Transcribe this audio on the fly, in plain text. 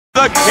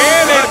the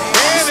cannon.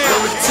 The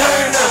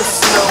return of the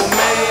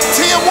snowman.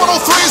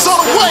 TM103 is on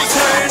the way.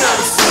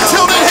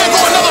 Till then, here go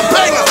another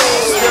banger.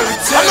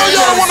 I know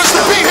y'all don't want us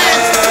to be here,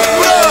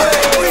 but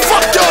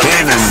fuck y'all.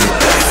 Cannon.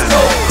 Go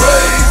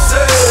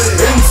crazy,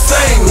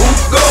 insane, who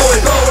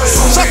going?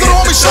 Shout to the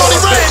homie Shorty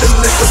Red. The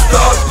liquor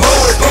start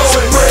pouring.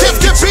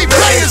 Give beat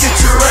bangers. Get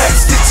your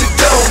racks, get your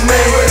dough,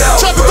 man.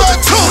 Trap the third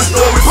too.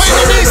 Playing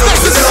the knees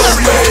next to the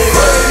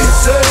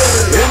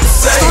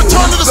Insane.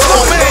 Return to the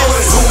snowman.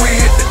 When we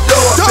hit the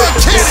door, Dog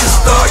Cannon.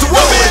 The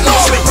one-man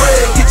army.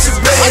 get your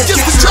bag, I guess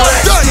get the your job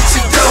racks, done. get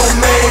your dough,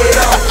 man.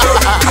 All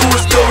you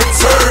is the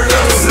return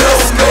of the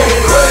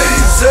snowman.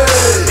 Crazy,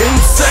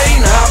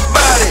 insane, hot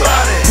body.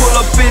 Pull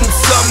up in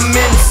something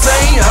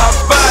insane, hot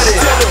body.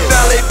 Tell the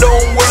valet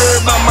don't worry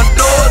about my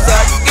doors,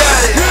 I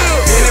got it.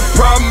 Any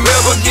problem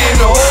ever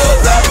getting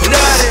hoes, I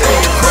got it.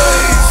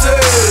 Crazy,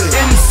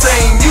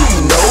 insane, you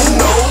know.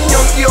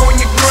 Youngie on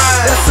your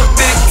grind, that's a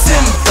big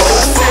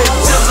tenfold.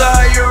 Just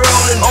how you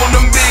rolling on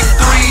them big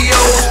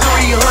 3-0s,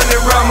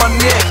 300 round my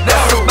neck,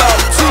 that's about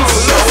 2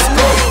 lows.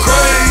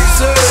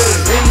 Crazy,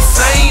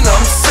 insane,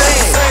 I'm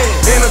saying.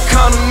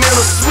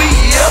 Intercontinental suite,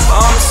 yep,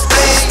 I'm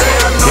staying.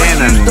 I know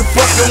you used to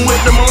fucking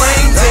with them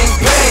lanes, ain't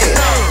paying.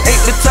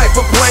 Ain't the type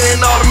of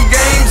playing all them